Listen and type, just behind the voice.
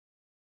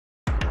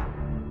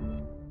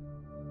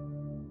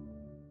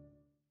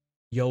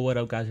Yo, what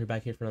up, guys? We're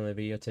back here for another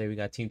video. Today we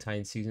got Teen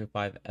Titans Season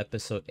 5,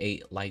 Episode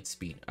 8,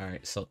 Lightspeed.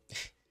 Alright, so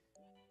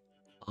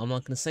I'm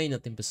not gonna say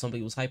nothing, but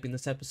somebody was hyping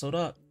this episode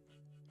up.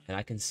 And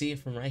I can see it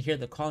from right here,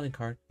 the calling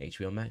card.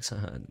 HBO Max.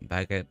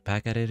 back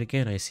at it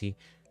again, I see.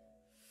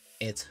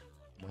 It's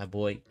my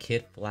boy,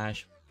 Kid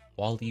Flash,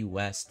 Wally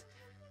West.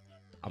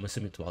 I'm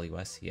assuming it's Wally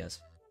West. He has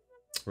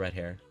red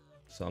hair,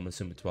 so I'm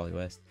assuming it's Wally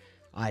West.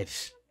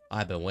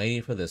 I've been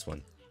waiting for this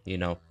one. You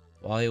know,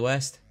 Wally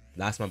West,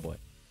 that's my boy.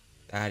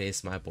 That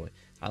is my boy.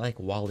 I like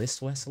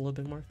Wallace West a little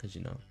bit more because,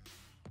 you know,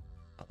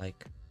 I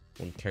like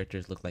when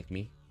characters look like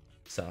me.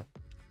 So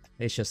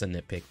it's just a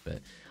nitpick. But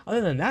other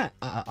than that,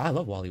 I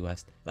love Wally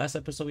West. Last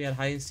episode we had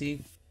hide and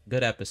seek.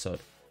 Good episode.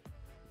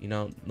 You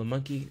know, the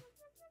monkey.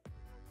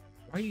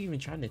 Why are you even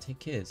trying to take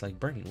kids? Like,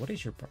 Bernie, what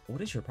is your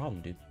problem,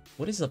 dude?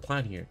 What is the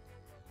plan here?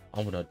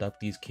 I'm gonna abduct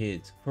these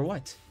kids for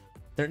what?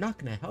 They're not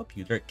gonna help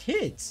you. They're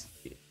kids,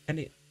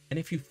 and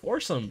if you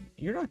force them,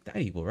 you're not that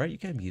evil, right? You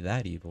can't be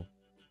that evil.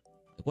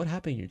 What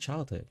happened in your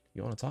childhood?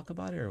 You want to talk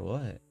about it or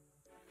what?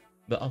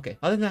 But okay,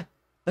 other than that,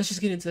 let's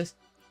just get into this.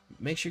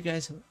 Make sure you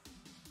guys,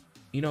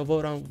 you know,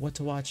 vote on what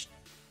to watch.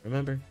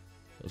 Remember,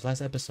 it was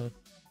last episode.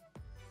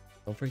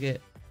 Don't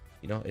forget,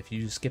 you know, if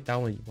you skip that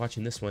one,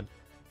 watching this one,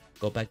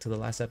 go back to the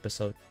last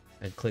episode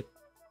and click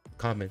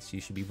comments.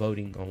 You should be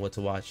voting on what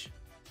to watch.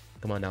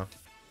 Come on now,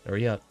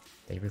 hurry up.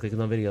 Thank you for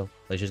clicking on the video.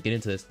 Let's just get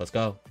into this. Let's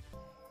go.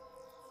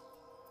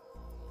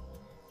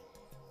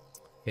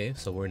 Okay,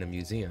 so we're in a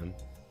museum.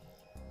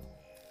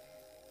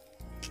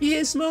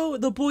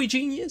 Gizmo, the boy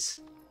genius.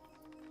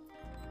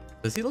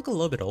 Does he look a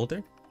little bit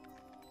older?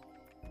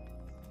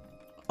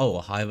 Oh,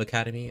 a Hive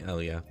Academy? Oh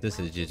yeah, this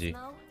is Gigi.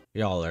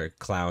 Y'all are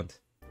clowned.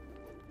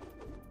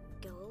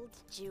 Gold,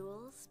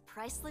 jewels,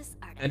 priceless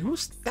art. And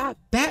who's that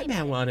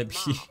Batman wanna be?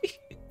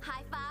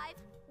 High five,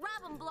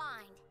 rob 'em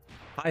blind.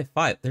 High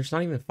five. There's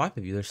not even 5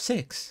 of you, there's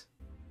 6.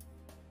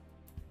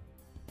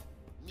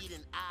 Need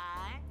an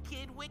eye,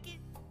 Kid Wicked?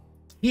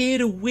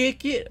 Kid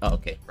Wicked? Oh,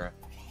 okay, bro.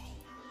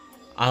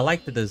 I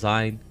like the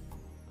design,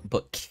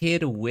 but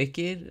Kid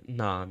Wicked?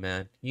 Nah,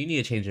 man. You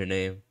need to change your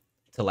name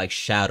to like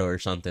Shadow or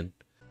something.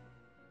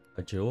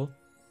 A jewel?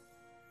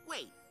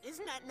 Wait,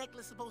 isn't that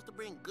necklace supposed to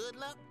bring good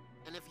luck?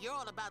 And if you're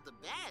all about the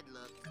bad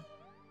luck...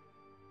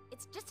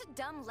 It's just a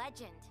dumb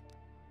legend.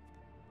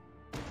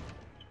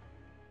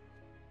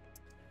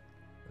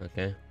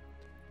 Okay.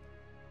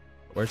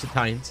 Where's the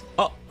Titans?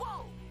 Oh!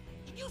 Whoa!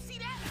 Did you see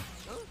that?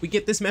 Huh? We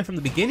get this man from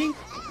the beginning?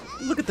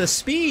 Look at the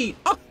speed!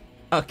 Oh!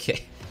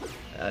 Okay.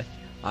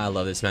 I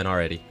love this man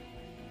already.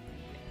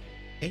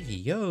 Hey,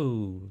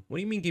 yo. What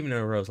do you mean giving her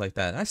a rose like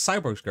that? That's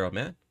Cyborg's girl,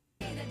 man.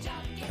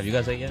 Have you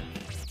guys ate yet?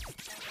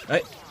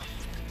 Hey.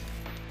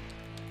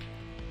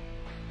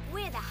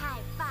 We're the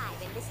High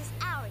Five, and this is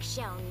our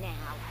show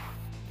now.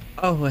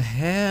 Oh,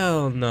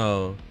 hell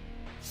no.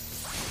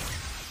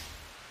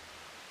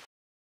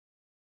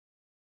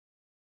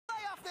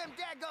 Lay off them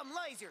dadgum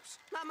lasers!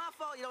 Not my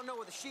fault you don't know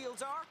where the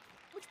shields are.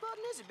 Which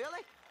button is it,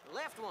 Billy? The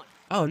left one.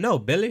 Oh, no,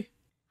 Billy.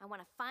 I want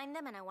to find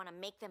them, and I want to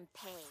make them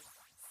pay.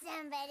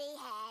 Somebody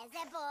has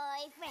a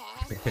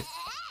boyfriend.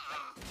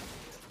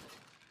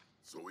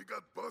 So we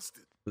got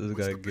busted. This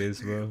What's guy the big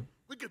Gizmo. deal?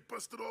 We get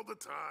busted all the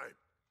time.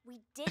 We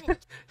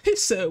didn't. He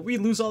said we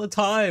lose all the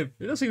time.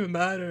 It doesn't even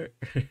matter.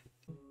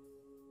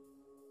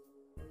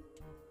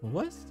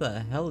 What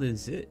the hell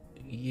is it?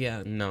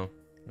 Yeah, no.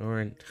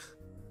 We're in...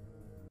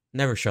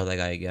 Never show that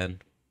guy again.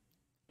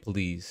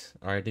 Please.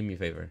 Alright, do me a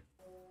favor.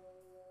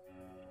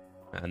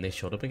 And they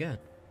showed up again.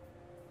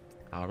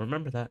 I'll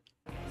remember that.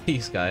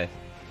 Peace, guy.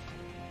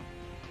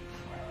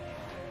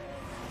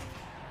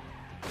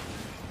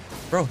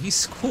 Bro,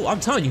 he's cool. I'm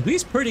telling you,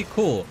 he's pretty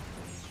cool.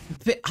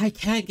 But I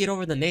can't get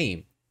over the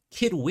name.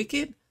 Kid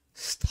Wicked?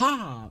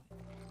 Stop.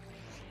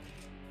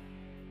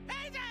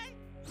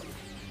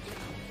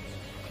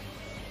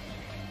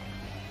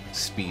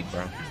 Speed,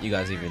 bro. You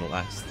guys even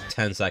last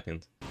 10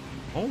 seconds.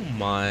 Oh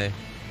my.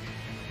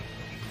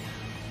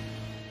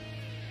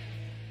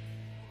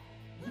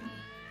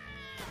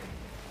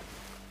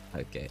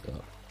 Okay,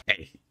 well.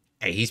 Hey,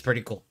 he's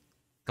pretty cool.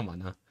 Come on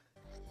now.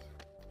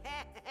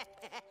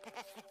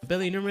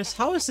 Billy Numerous,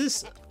 how is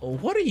this?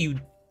 What are you?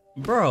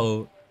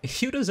 Bro,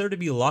 you deserve to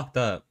be locked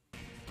up.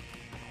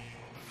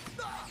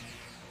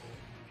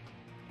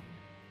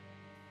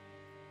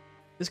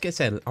 This kid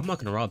said, I'm not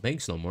gonna rob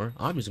banks no more.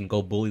 I'm just gonna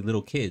go bully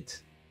little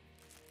kids.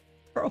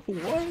 Bro,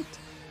 what?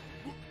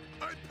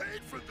 I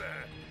paid for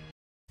that.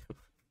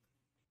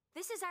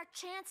 This is our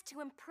chance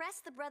to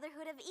impress the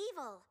Brotherhood of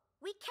Evil.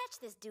 We catch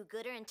this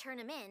do-gooder and turn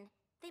him in.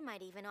 They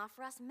might even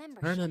offer us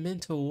membership. Turn them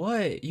into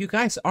what? You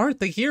guys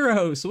aren't the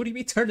heroes. What do you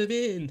mean turn them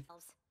in?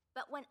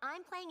 But when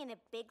I'm playing in the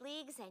big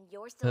leagues and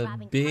you're still The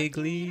robbing big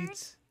cartoon leagues?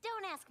 theaters,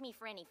 don't ask me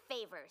for any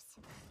favors.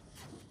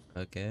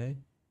 Okay.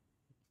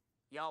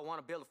 Y'all want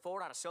to build a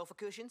fort out of sofa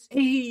cushions?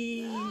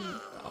 Hey,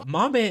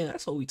 my man,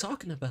 that's what we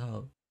talking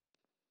about.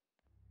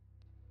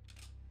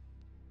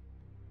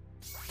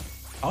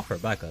 Offer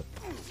backup.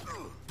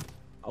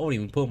 I won't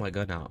even pull my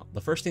gun out. The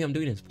first thing I'm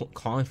doing is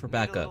calling for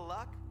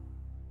backup.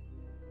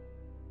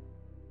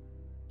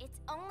 It's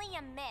only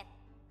a myth.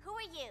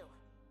 are you?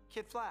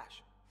 Kid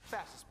Flash,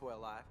 fastest boy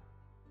alive.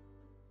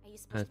 Are you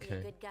supposed to be a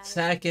Okay. good guy?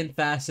 Second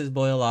fastest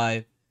boy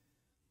alive.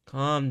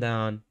 Calm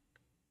down.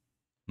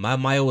 My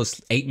mile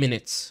was 8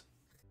 minutes.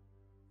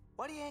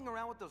 Why do you hang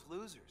around with those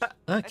losers? That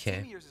team Okay.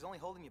 of yours is only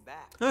holding you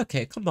back.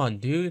 Okay, come on,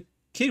 dude.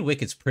 Kid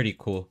Wicked's pretty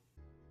cool.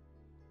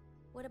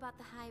 What about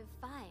the Hive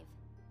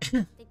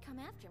 5? They'd come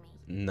after me.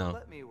 No.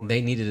 Let me worry They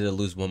about needed to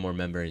lose one more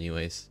member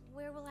anyways.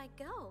 Where will I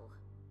go?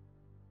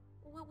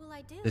 What will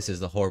I do? This is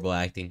the horrible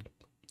acting.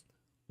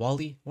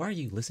 Wally, why are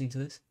you listening to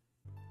this?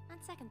 On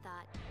second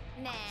thought,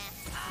 nah.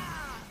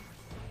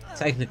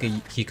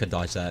 Technically, he could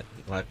dodge that.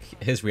 Like,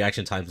 his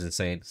reaction time's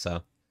insane,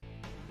 so.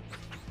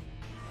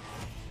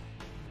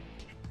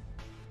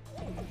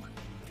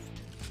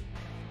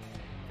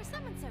 For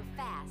someone so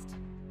fast,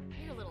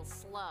 you're a little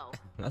slow.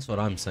 That's what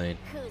I'm saying.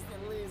 Who's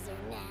the loser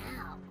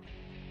now?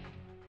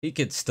 He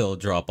could still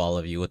drop all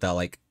of you without,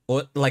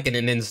 like in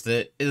an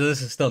instant.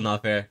 This is still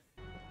not fair.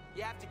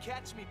 You have to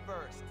catch me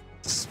first.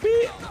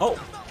 Speed! Oh!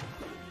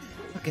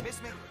 Okay.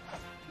 Miss me?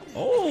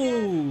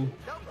 Oh!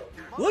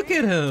 Nope. Look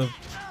at him!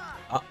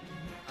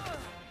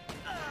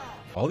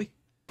 Wally?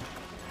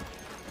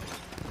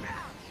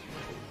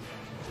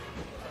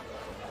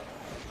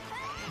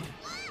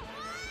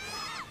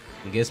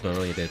 Gizmo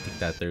really didn't think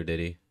that through, did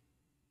he?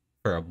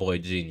 For a boy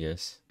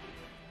genius.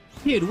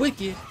 Kid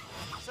Wicked!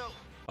 So,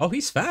 Oh,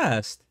 he's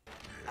fast!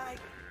 I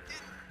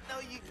didn't know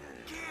you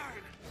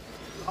cared.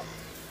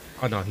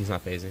 Oh no, he's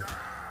not phasing.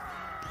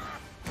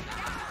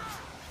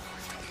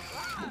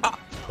 Ah,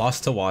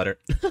 lost to water.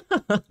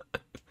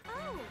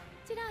 Oh,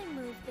 did I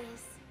move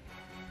this?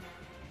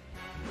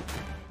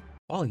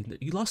 Wally,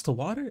 you lost to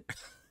water?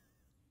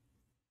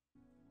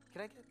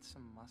 Can I get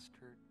some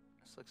mustard?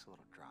 This looks a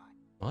little dry.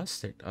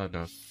 Mustard? Oh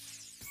no.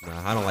 No,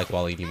 I don't like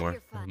Wally anymore.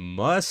 Have your fun.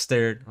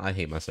 Mustard! I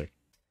hate mustard.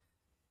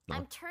 No.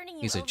 I'm turning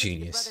you He's a over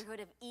genius. to the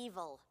Brotherhood of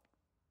Evil.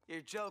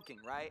 You're joking,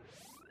 right?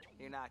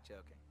 You're not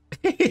joking.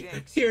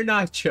 Jinx, You're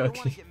not you don't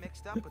want joking. to get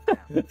mixed up with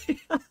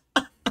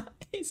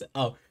them.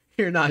 Oh,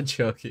 you're not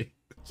joking.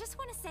 Just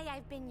want to say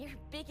I've been your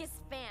biggest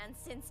fan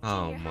since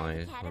Oh Junior High my,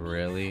 Academy.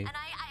 really? And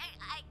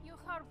You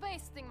are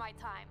wasting my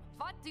time.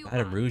 What do you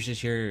Madame want? Rouge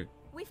is your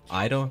we've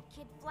idol? captured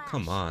Kid Flash.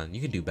 Come on,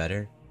 you can do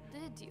better.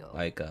 Did you?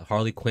 Like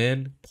Harley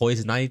Quinn,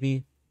 Poison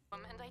Ivy.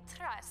 And I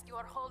trust you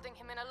are holding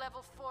him in a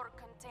level 4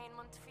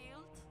 containment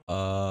field.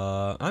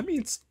 I mean,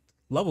 it's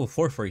level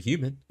 4 for a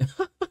human.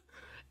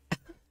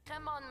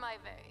 Come on my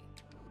way.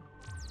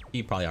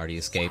 He probably already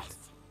escaped.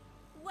 Yes.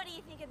 What do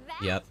you think of that?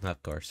 Yep,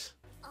 of course.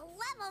 A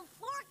level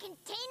 4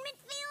 containment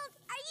field?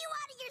 Are you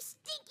out of your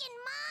stinking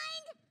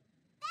mind?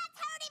 That's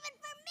hard even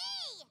for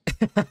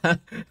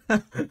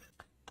me!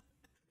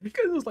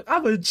 Because it was like,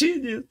 I'm a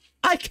genius.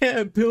 I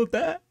can't build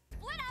that.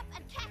 Split up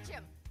and catch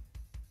him.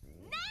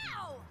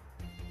 Now!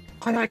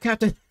 Aye, aye,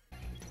 Captain.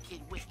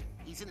 Kid Wicked,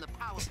 he's in the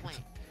power plant.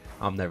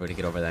 I'm never gonna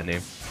get over that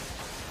name.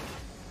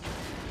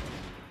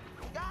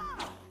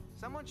 Ah!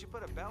 Someone should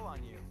put a bell on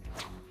you.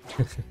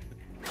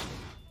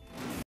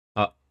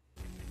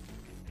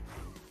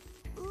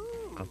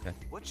 Ooh, Okay.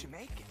 what you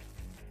making?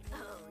 Oh,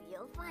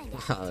 you'll find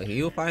out.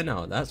 You'll find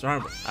out. That's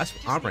armor. That's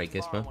Just armor, need to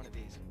borrow Gizmo. one of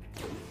these.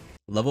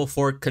 Level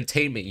 4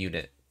 containment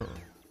unit.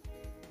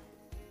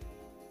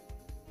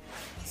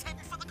 He's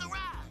heading for the garage.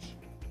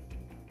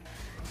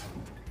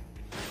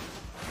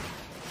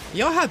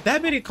 Y'all have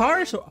that many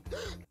cars?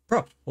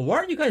 Bro, why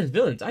aren't you guys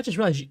villains? I just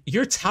realized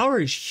your tower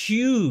is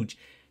huge.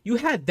 You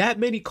had that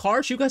many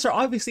cars? You guys are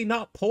obviously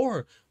not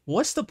poor.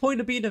 What's the point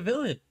of being a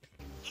villain?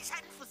 He's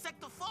heading for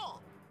Sector 4.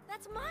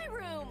 That's my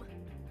room.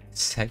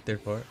 Sector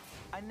 4.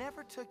 I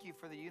never took you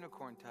for the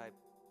unicorn type.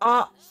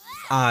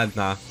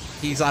 Nah.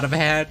 He's out of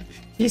hand.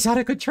 He's out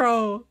of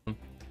control. Into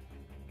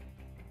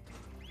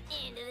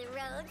the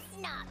road,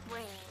 snot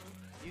brain.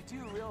 You do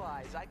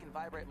realize I can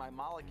vibrate my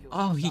molecules.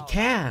 Oh, with he solid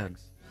can.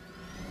 objects.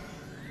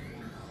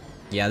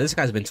 Yeah, this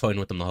guy's been toying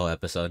with them the whole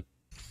episode.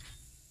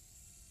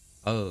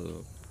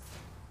 Oh.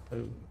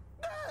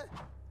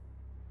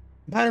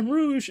 Madame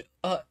Rouge,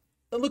 it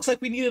looks like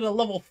we needed a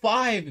level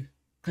 5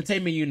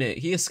 containment unit.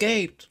 He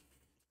escaped.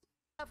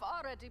 I've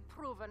already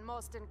proven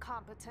most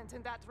incompetent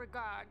in that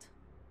regard.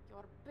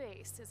 Your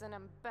base is an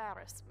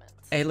embarrassment.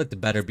 It looked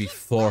better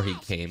before he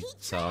came, He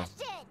so.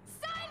 trashed it.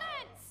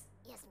 Silence!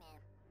 Yes, ma'am.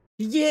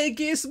 Yeah,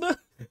 Gizmo.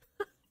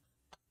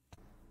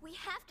 We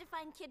have to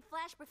find Kid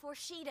Flash before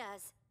she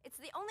does. It's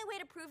the only way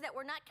to prove that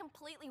we're not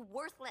completely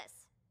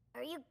worthless.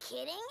 Are you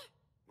kidding?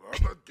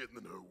 I'm not getting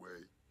in her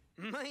way.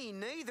 Me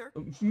neither.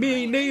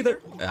 Me neither.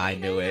 I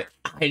knew it.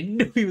 I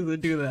knew he was gonna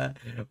do that.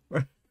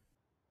 What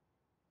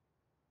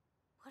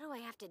do I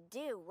have to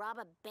do? Rob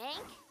a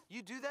bank?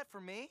 You do that for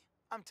me?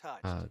 I'm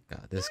touched. Oh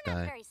god, this You're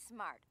not guy. very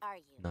smart, are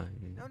you? No,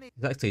 No need-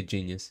 he's actually a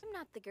genius. I'm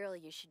not the girl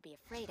you should be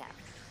afraid of.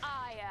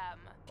 I am.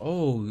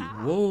 Oh,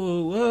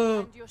 whoa.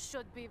 And you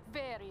should be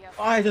very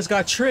afraid. I just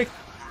got tricked.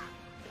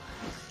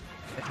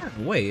 God,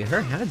 wait,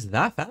 her hand's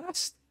that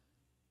fast?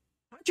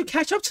 How'd you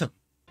catch up to him?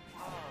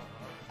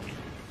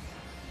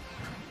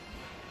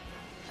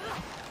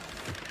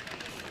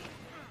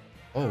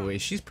 Oh,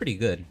 wait, she's pretty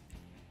good.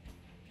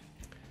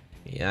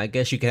 Yeah, I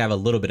guess you can have a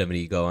little bit of an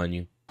ego on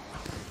you.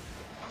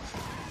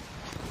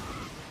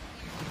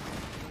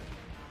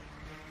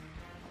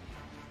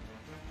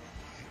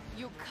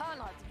 You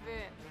cannot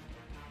win.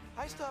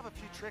 I still have a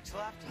few tricks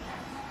left.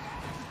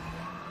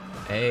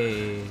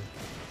 Hey.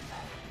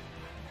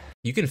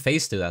 You can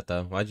face through that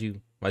though. Why'd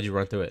you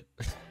run through it?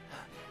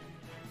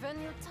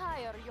 When you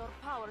tire, your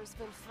powers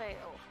will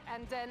fail,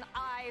 and then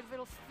I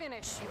will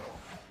finish you.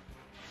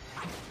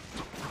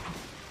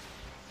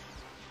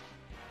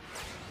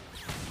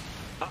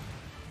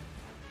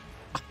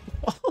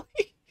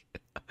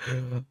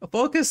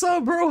 Focus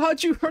up, bro.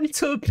 How'd you run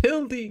into a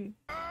building?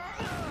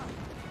 I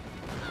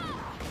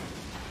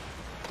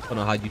don't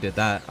know how you did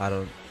that. I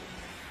don't.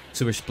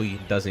 Super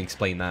Speed doesn't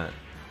explain that.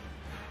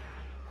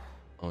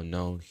 Oh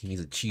no, he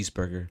needs a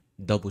cheeseburger.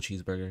 Double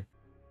cheeseburger.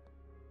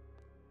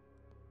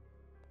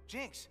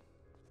 Jinx,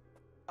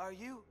 are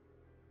you?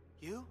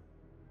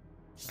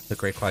 That's a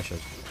great question.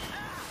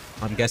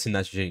 I'm guessing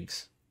that's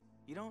Jinx.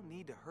 You don't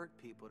need to hurt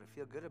people to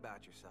feel good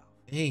about yourself.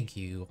 Thank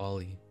you,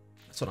 Ollie.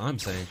 That's what I'm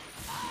saying.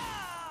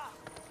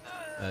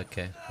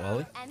 Okay,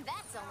 Wally. And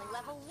that's only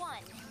level 1.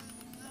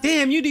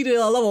 Damn, you needed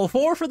a level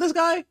 4 for this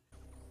guy?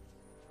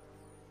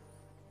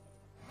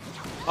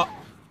 Oh.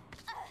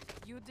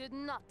 You did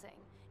nothing.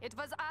 It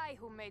was I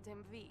who made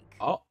him weak.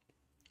 Oh.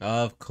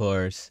 Of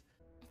course.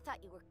 I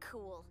thought you were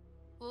cool.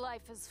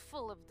 Life is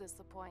full of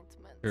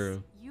disappointments.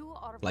 True. You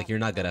are Like you're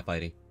not good at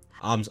fighting.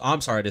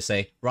 I'm sorry to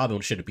say, Robin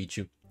should have beat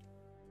you.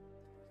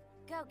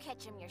 Go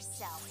catch him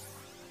yourself.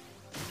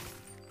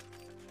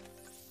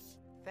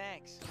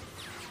 Thanks.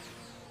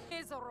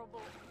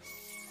 miserable.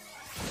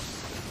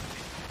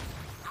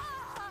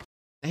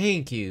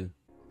 Thank you.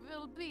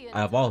 We'll be in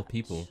Out of all touch.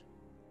 people,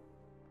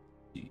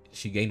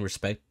 she gained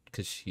respect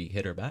because she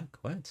hit her back.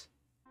 What?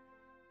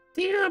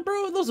 Damn,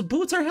 bro, those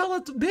boots are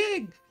hella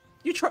big.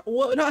 You try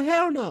what? No,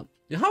 hell no.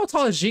 How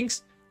tall is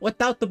Jinx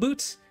without the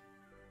boots?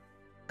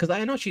 Cause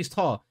I know she's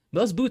tall.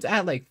 Those boots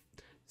add like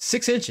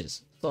 6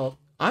 inches. So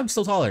I'm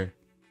still taller.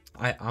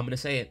 I'm gonna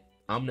say it.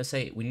 I'm gonna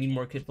say it. We need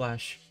more Kid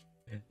Flash.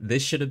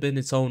 This should have been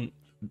its own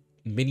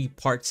mini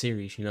part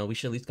series. You know, we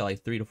should at least got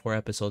like 3 to 4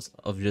 episodes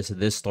of just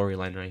this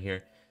storyline right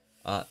here.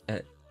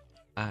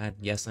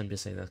 Yes, I'm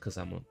just saying that because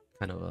I'm a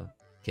kind of a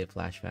Kid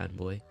Flash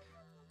fanboy.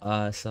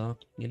 So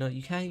you know,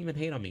 you can't even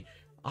hate on me.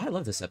 I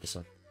love this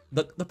episode.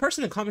 The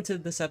person that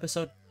commented this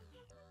episode,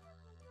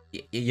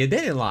 you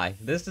didn't lie.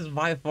 This is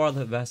by far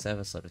the best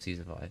episode of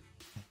season 5.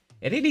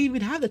 It didn't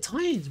even have the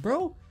tie-ins,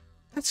 bro.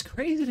 That's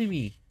crazy to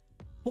me.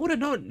 Who would have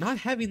known not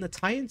having the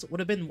tie-ins would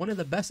have been one of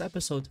the best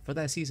episodes for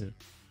that season?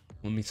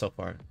 I mean, so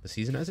far. The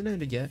season hasn't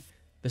ended yet.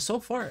 But so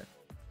far,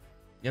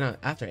 you know,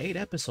 after 8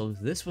 episodes,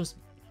 this was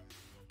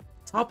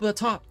top of the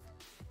top.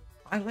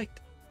 I liked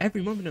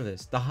every moment of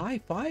this. The high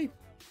 5,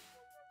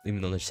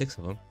 even though there's 6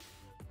 of them.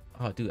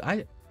 Oh, dude,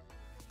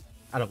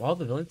 out of all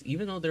the villains,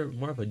 even though they're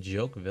more of a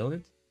joke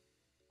villain,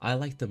 I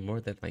like them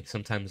more than like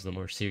sometimes the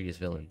more serious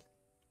villains,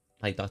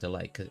 like Dr.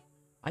 Light. Cause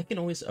I can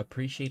always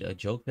appreciate a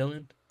joke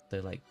villain.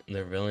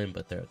 They're villain,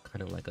 but they're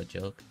kind of like a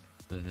joke.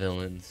 The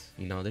villains,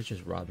 you know, they're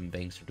just robbing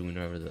banks or doing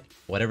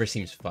whatever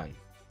seems fine.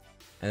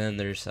 And then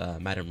there's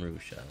Madame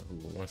Rouge,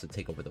 who wants to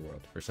take over the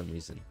world for some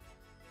reason.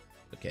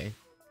 Okay,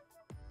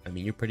 I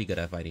mean, you're pretty good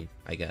at fighting,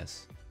 I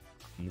guess.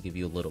 I'm gonna give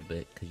you a little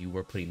bit because you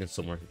were putting in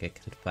some work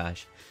against Kid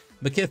Flash,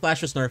 but Kid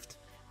Flash was nerfed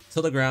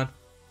to the ground.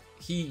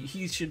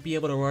 He should be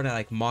able to run at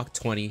like Mach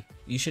 20.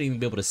 You shouldn't even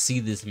be able to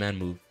see this man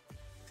move.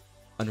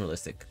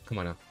 Unrealistic. Come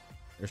on now.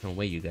 There's no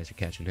way you guys are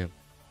catching him.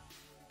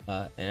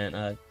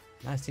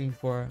 Last thing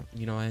before,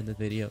 you know, I end the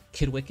video.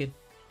 Kid Wicked.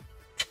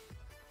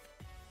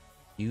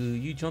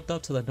 You jumped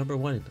up to the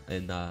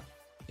 #1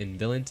 in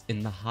villains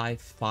in the high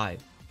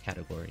 5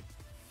 category.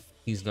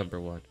 He's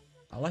 #1.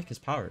 I like his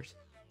powers.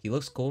 He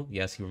looks cool.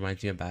 Yes, he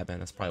reminds me of Batman.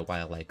 That's probably why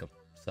I like him.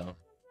 So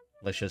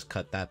let's just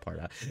cut that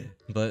part out.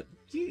 But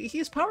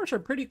his powers are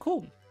pretty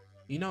cool.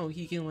 You know,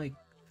 he can like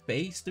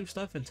phase through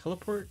stuff and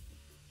teleport.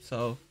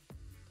 So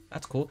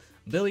that's cool.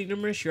 Billy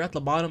Numerous, you're at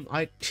the bottom.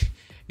 I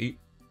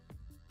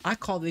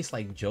call this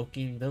like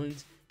joking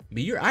villains,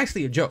 but you're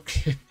actually a joke.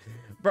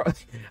 Bro,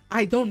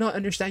 I don't not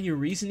understand your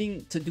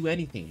reasoning to do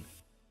anything.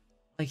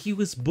 Like, he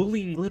was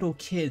bullying little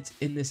kids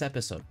in this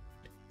episode.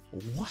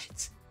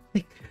 What?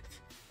 Like,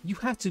 you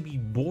have to be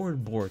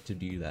bored to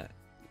do that.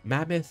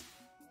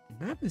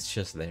 Mammoth's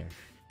just there.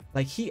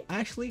 Like, he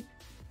actually,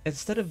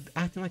 instead of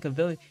acting like a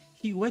villain,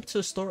 he went to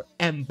a store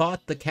and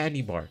bought the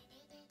candy bar.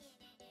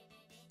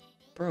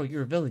 Bro,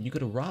 you're a villain. You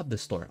could have robbed the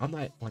store. I'm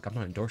not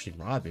endorsing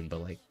robbing,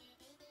 but like,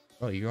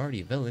 bro, you're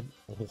already a villain.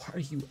 Why are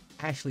you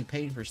actually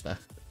paying for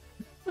stuff?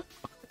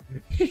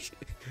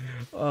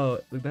 Oh,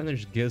 then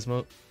there's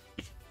Gizmo.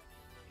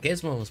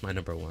 Gizmo was my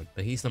 #1,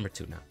 but he's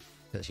 #2 now.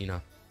 Because, you know,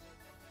 I'm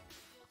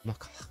not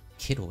calling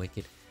Kid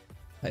Wicked.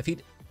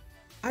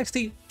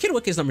 Actually, Kid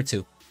Wicked is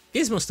 #2.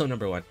 Gizmo's still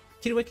 #1.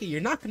 Kid Wicked, you're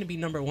not going to be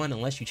 #1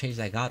 unless you change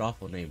that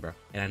god-awful name, bro.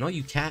 And I know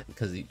you can't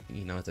because, you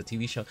know, it's a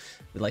TV show.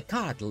 But like,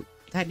 God,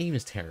 that name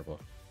is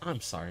terrible.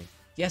 I'm sorry.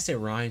 Yes, it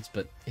rhymes,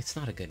 but it's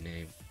not a good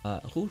name.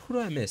 Who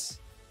do I miss?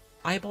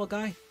 Eyeball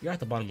Guy? You're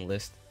at the bottom of the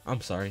list. I'm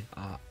sorry.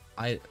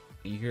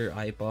 your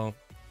eyeball.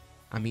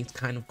 I mean, it's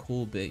kind of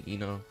cool, but you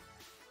know,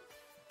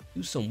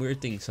 do some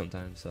weird things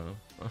sometimes. So,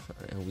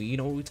 and we, you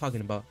know what we're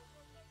talking about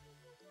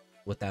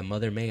with that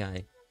Mother May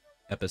I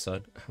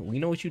episode. We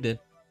know what you did.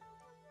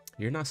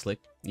 You're not slick.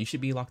 You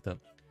should be locked up.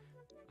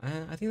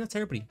 I think that's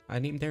everybody. I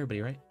named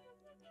everybody, right?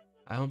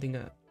 I don't think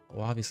that.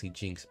 Well, obviously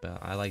Jinx, but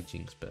I like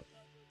Jinx, but.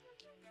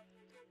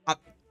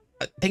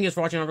 Thank you for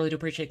watching. I really do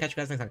appreciate it. Catch you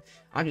guys next time.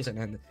 I'm just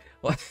gonna end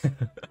it.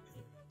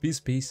 Peace,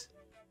 peace.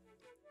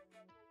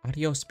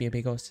 Adios, mi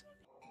amigos.